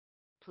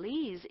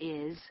please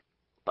is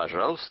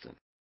Пожалуйста.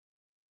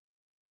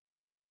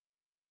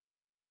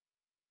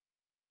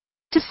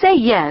 to say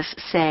yes,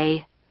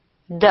 say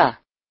Да.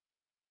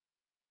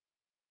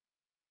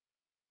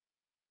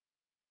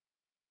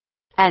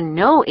 and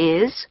no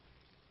is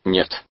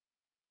Нет.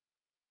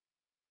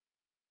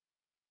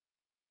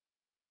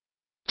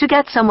 to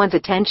get someone's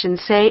attention,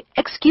 say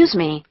excuse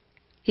me.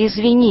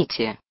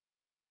 Извините.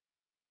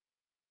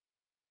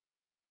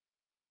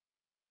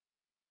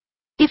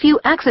 If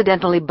you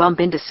accidentally bump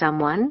into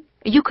someone,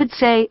 you could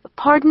say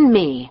pardon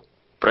me.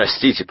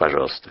 Простите,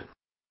 пожалуйста.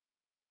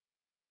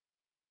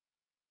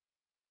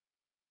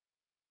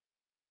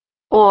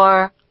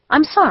 Or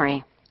I'm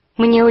sorry.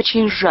 Мне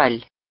очень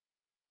жаль.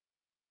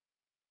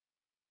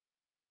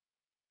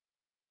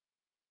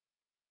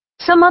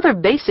 Some other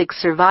basic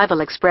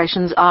survival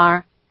expressions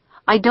are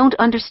I don't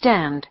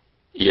understand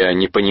Я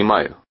не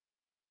понимаю.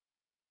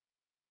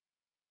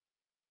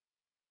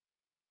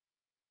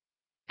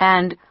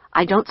 and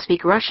I don't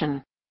speak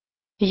Russian.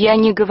 Я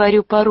не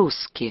говорю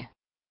по-русски.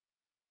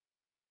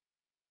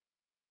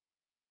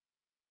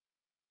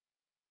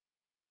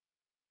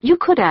 You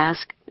could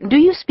ask, do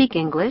you speak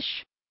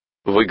English?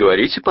 Вы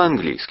говорите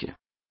по-английски?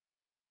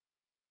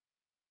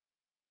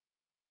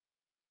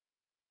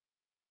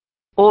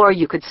 Or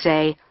you could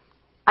say,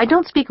 I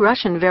don't speak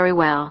Russian very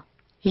well.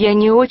 Я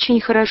не очень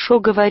хорошо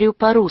говорю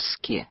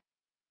по-русски.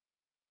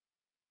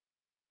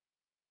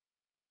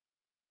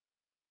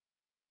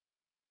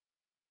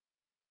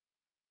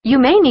 You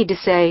may need to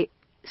say,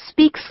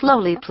 speak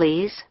slowly,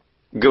 please.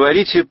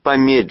 Говорите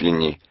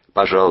помедленней,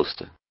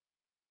 пожалуйста.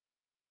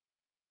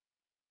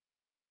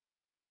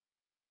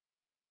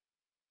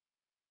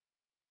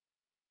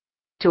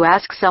 To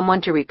ask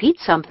someone to repeat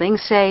something,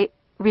 say,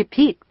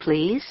 repeat,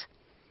 please.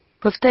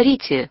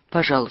 Повторите,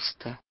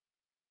 пожалуйста.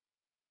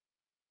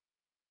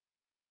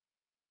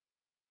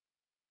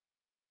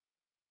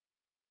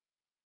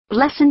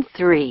 Lesson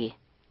 3.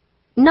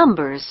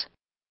 Numbers.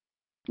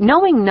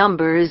 Knowing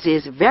numbers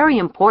is very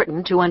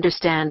important to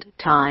understand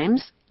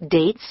times,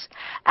 dates,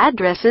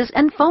 addresses,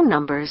 and phone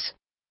numbers.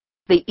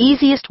 The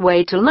easiest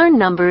way to learn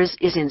numbers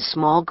is in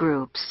small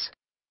groups.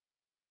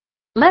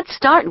 Let's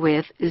start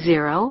with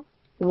 0,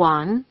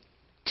 1,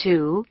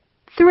 2,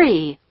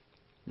 3.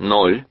 0,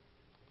 1,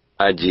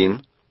 2,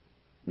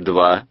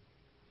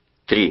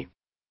 3.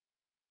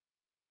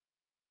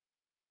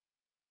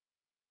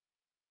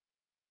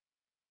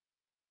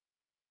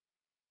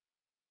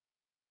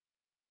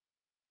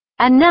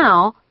 And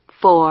now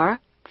 4,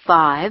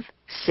 5,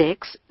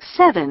 6,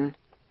 7. 4, 5,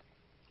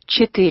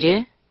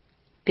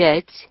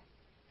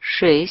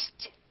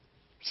 6,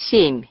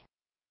 7.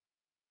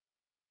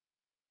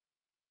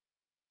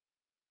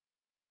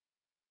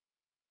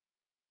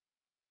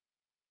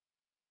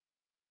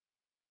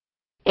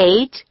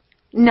 8,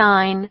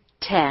 9,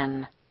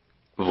 10.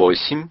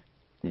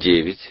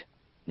 8, 9,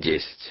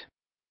 10.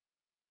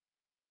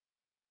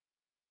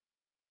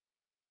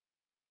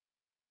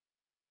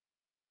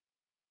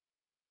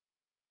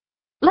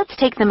 Let's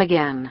take them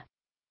again.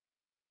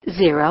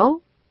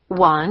 0,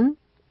 1,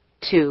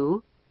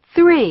 2,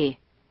 3.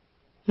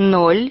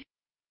 0,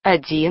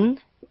 1,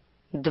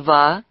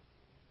 2,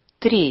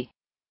 3.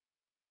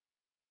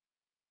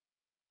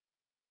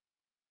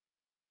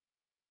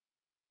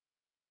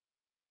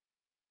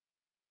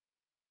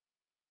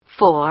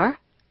 4,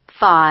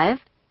 5,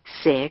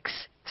 6,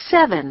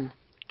 7.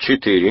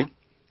 4,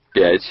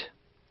 5,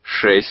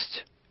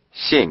 6,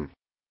 7.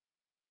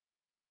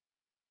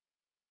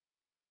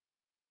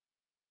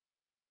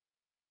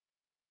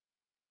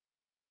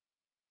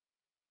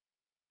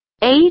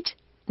 8,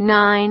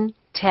 9,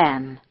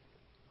 10.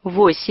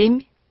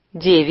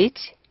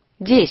 8,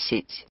 9, 10.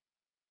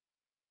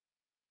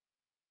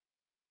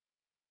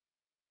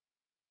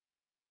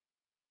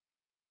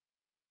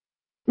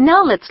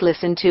 Now let's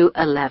listen to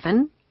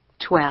 11,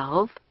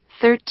 12,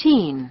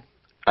 13.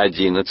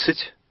 11,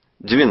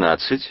 12,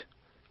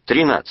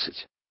 13.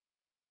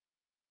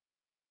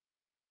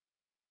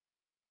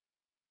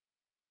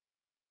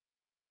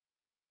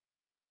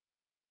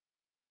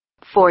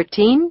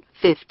 14,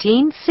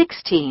 15,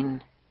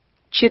 16.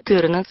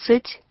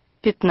 14,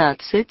 15,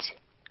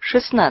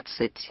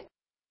 16.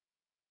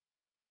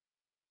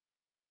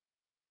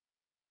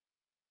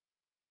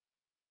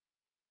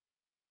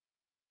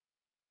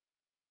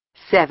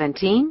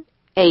 17,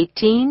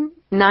 18,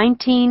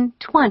 19,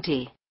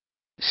 20.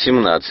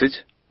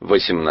 17,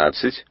 18,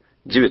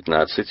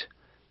 19,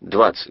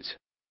 20.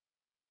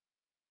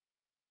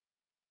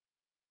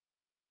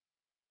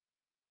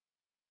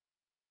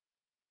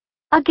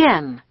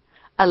 Again,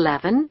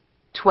 11,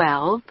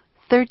 12,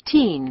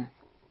 13.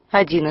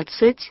 11,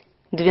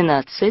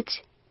 12,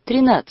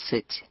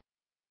 13.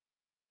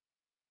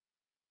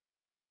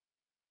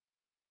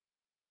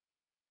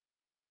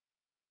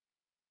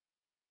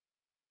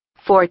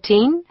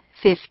 14,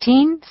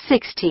 15,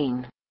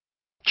 16.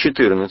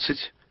 14,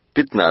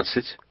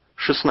 15,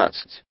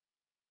 16.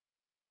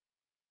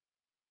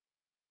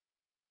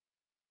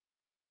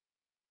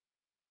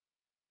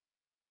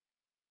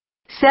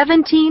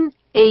 17,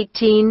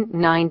 18,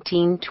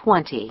 19,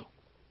 20.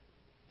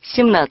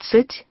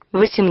 17,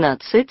 18,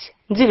 19,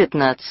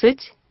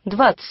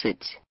 20.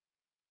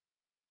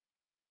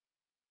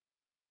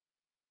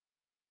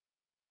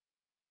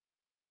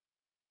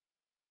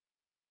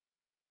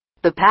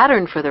 The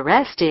pattern for the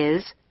rest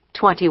is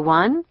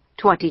 21,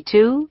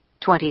 22,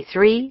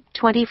 23,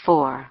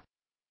 24.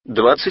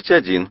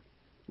 21,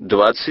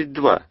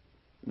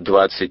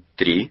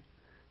 22,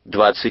 23,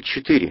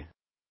 24.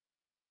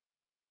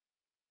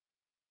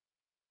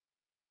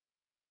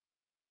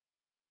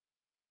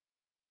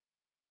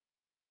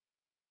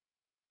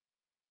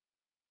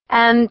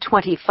 And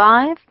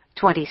 25,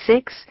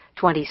 26,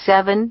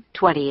 27,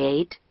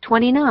 28,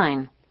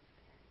 29.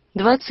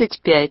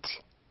 25,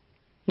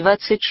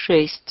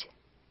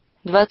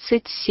 26,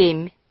 27,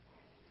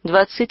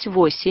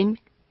 28,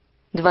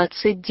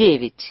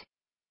 29.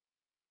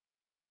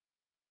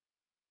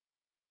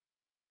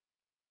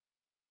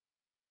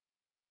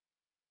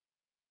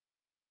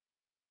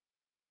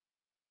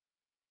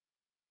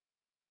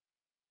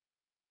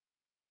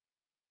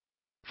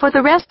 For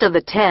the rest of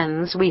the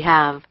tens, we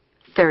have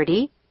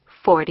 30,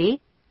 40,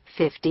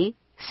 50,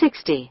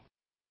 60.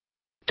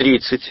 30,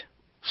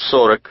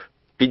 40,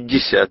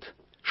 50,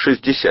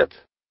 60.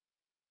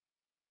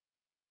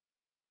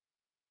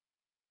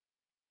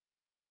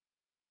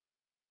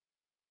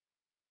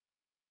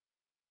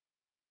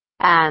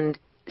 And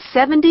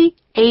 70,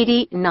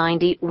 80,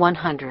 90,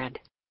 100.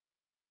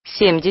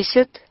 70, 80,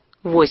 90,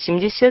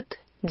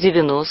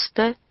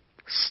 100.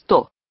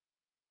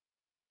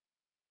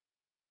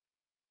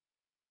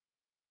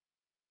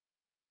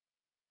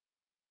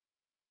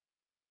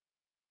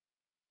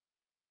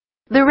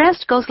 The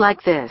rest goes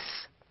like this: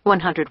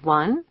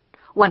 101,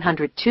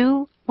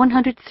 102,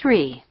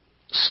 103.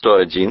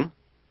 101,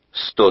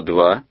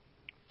 102,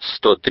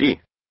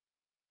 103.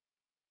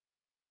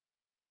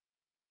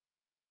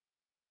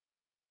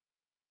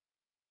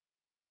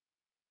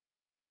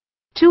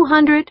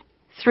 200,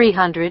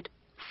 300,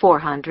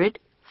 400,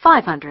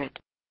 500.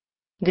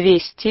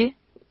 200,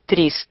 300,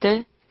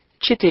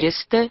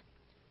 400,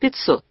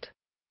 500.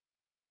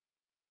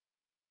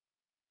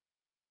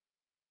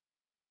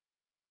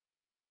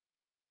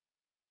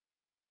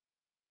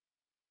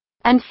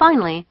 And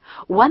finally,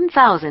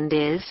 1,000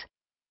 is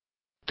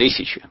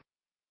 1000.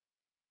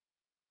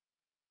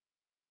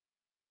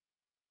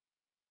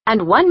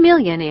 and 1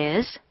 million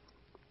is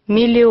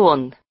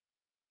Миллион.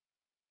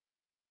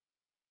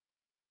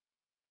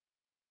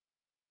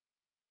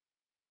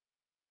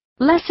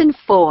 Lesson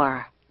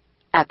 4.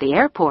 At the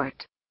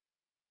airport.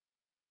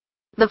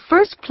 The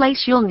first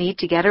place you'll need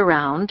to get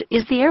around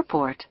is the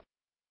airport.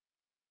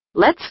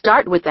 Let's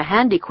start with the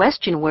handy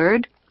question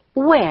word,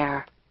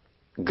 where.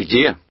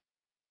 Где?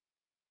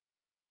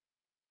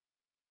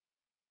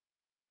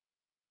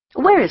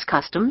 Where is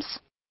customs?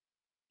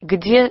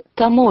 Где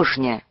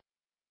таможня?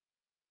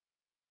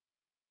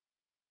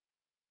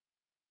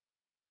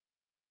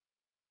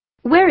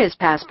 Where is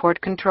passport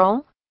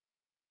control?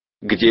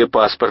 Где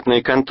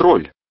паспортный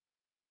контроль?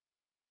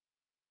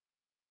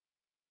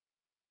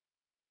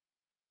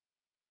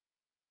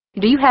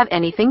 Do you have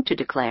anything to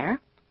declare?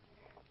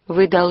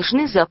 Вы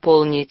должны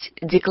заполнить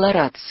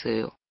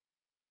декларацию.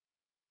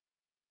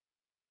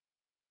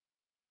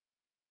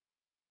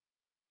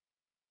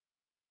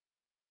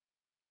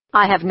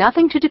 I have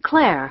nothing to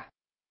declare.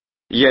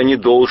 Я не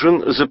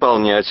должен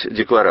заполнять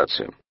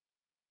декларацию.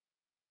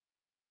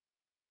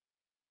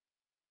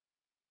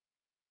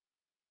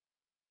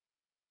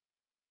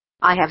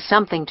 I have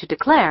something to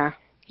declare.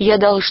 Я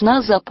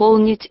должна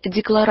заполнить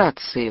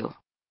декларацию.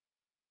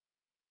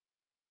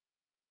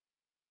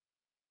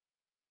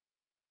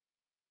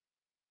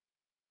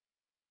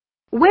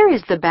 Where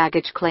is the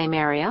baggage claim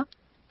area?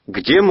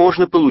 Где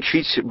можно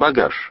получить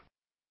багаж?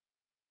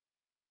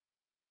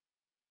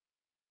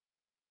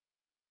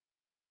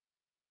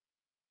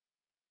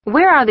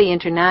 Where are the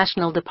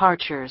international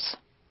departures?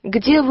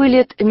 Где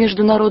вылет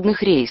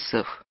международных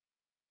рейсов?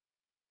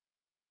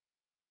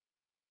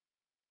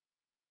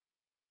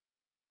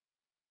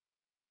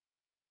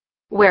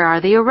 Where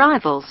are the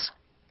arrivals?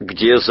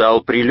 Где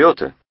зал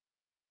прилета?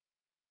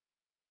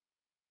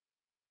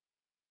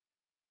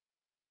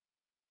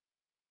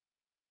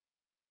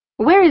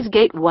 Where is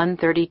gate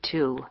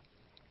 132?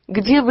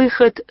 Где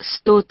выход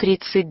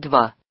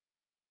 132?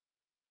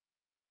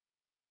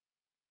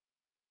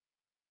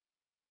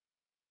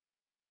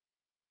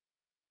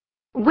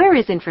 Where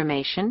is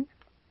information?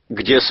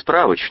 Где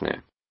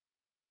справочная?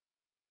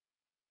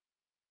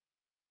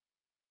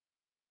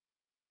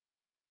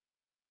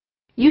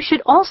 You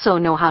should also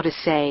know how to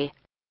say,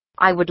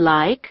 I would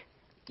like,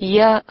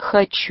 Я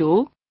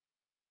хочу,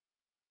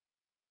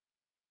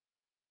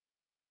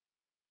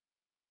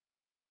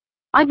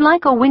 I'd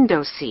like a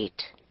window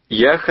seat.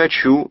 Я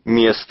хочу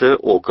место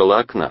около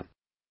окна.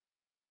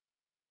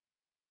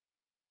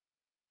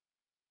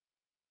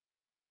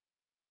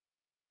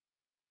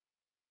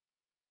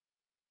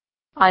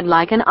 I'd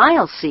like an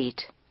aisle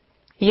seat.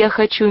 я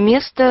хочу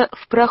место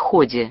в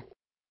проходе.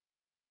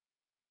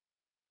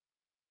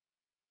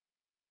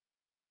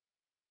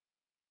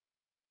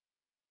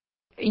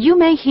 You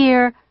may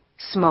hear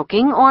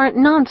smoking or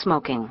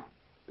non-smoking.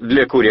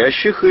 Для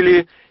курящих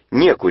или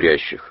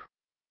некурящих?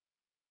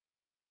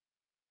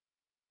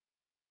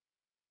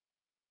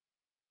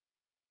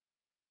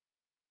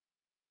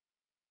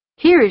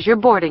 Here is your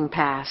boarding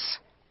pass.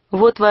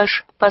 Вот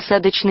ваш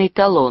посадочный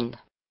талон.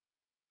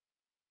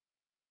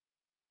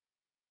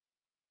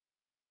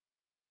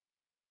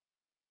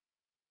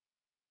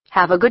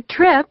 Have a good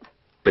trip.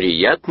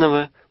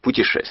 Приятного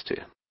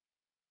путешествия.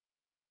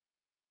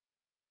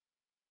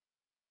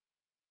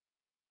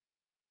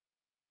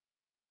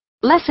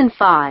 Lesson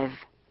 5.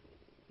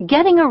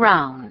 Getting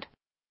around.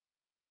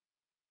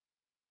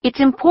 It's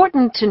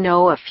important to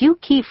know a few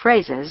key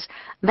phrases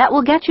that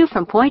will get you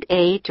from point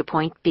A to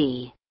point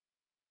B.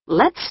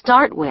 Let's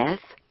start with,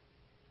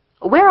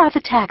 where are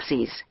the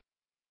taxis?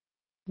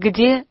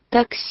 Где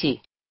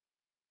такси?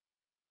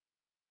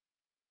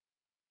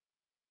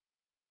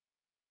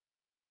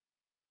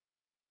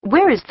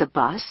 Where is the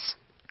bus?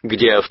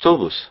 Где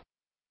автобус?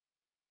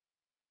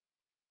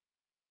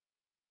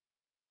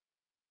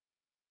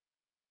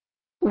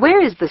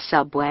 Where is the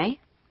subway?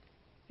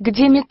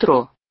 Где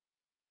метро?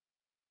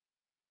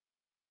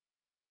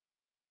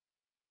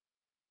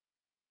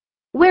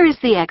 Where is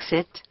the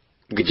exit?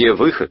 Где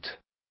выход?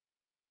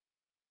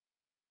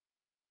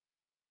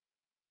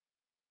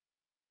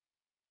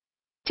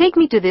 Take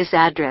me to this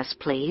address,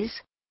 please.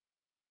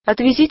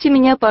 Отвезите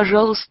меня,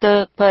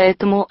 пожалуйста, по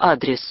этому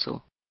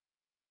адресу.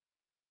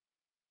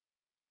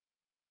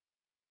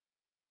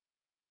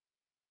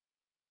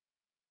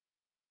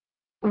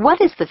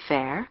 What is the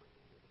fare?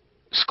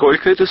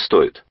 Сколько это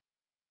стоит?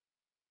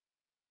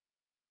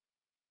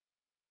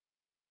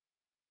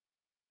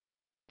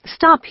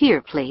 Stop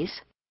here, please.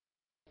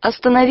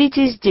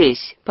 Остановитесь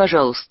здесь,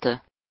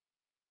 пожалуйста.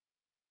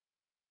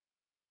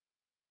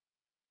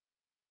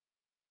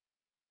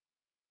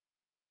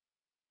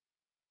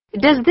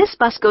 Does this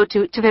bus go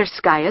to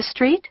Tverskaya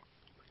Street?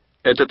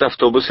 Этот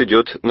автобус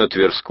идет на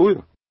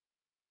Тверскую?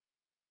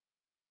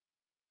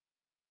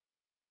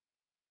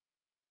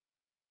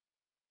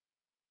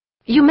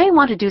 You may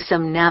want to do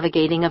some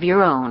navigating of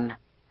your own.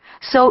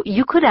 So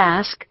you could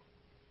ask,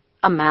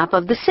 a map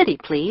of the city,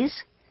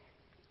 please.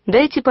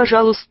 Дайте,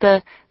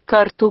 пожалуйста,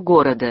 карту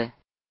города.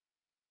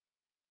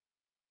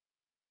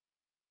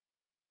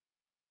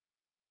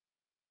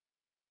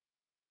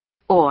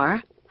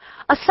 Or,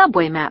 a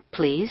subway map,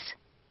 please.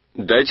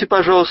 Дайте,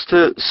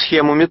 пожалуйста,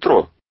 схему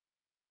метро.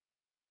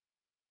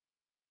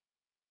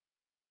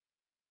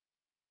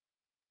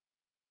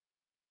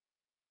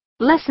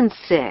 Lesson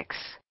 6.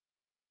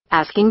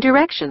 Asking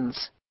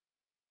directions.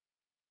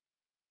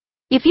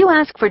 If you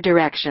ask for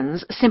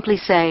directions, simply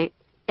say,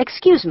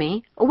 excuse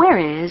me, where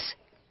is?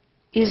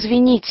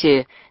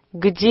 Извините,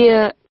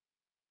 где...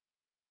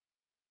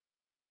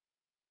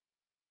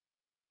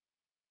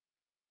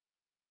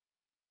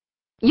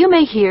 You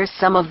may hear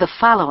some of the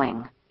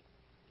following.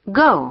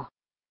 Go.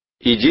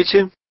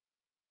 Идите.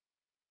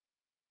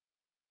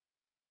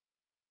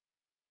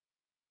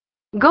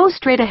 Go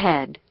straight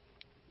ahead.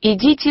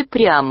 Идите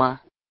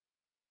прямо.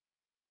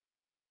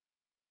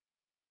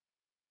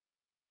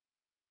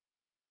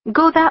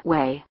 Go that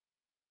way.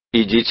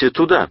 Идите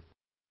туда.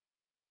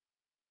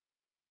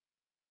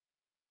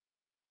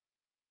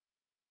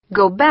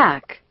 Go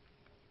back.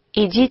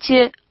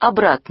 Идите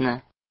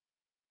обратно.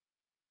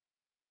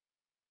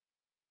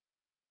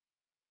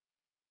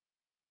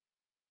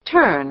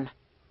 Turn.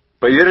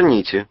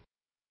 Поверните.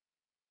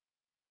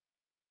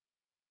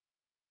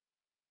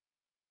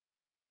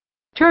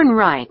 Turn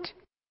right.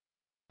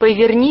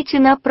 Поверните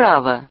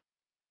направо.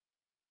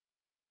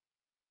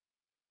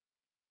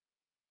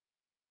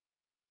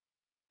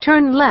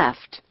 Turn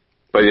left.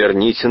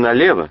 Поверните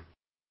налево.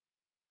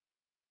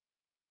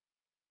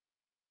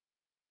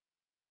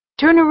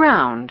 Turn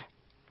around.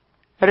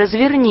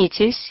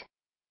 Развернитесь.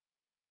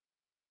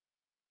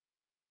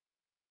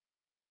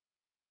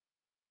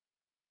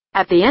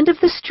 At the end of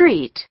the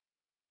street.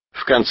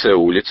 В конце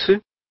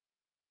улицы.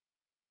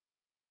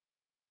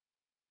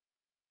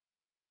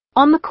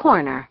 On the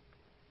corner.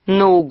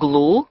 На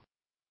углу.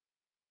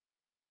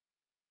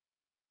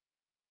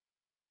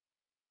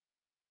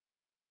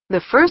 The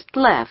first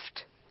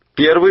left.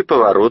 Первый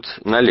поворот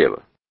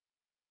налево.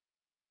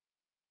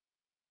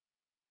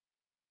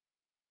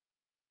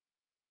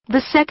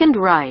 The second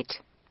right.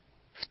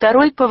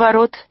 Второй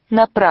поворот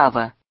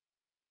направо.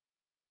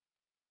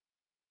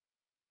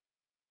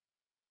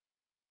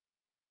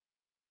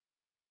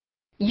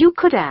 You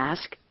could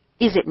ask,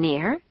 is it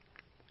near?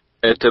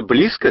 Это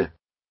близко?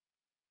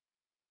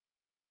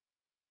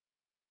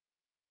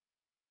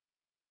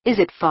 Is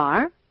it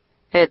far?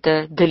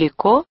 Это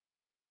далеко?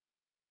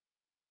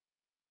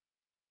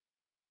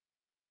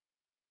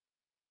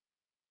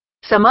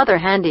 Some other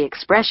handy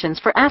expressions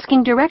for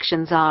asking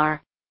directions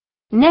are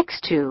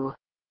next to,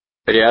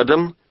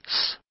 Рядом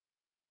с.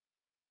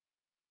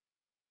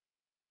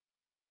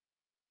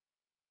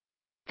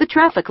 the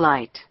traffic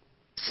light,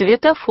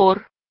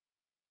 Светофор.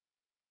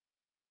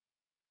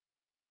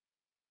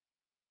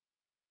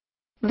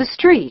 the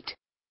street,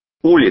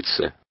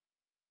 Улица.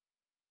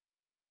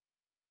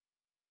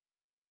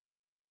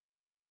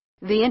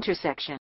 the intersection.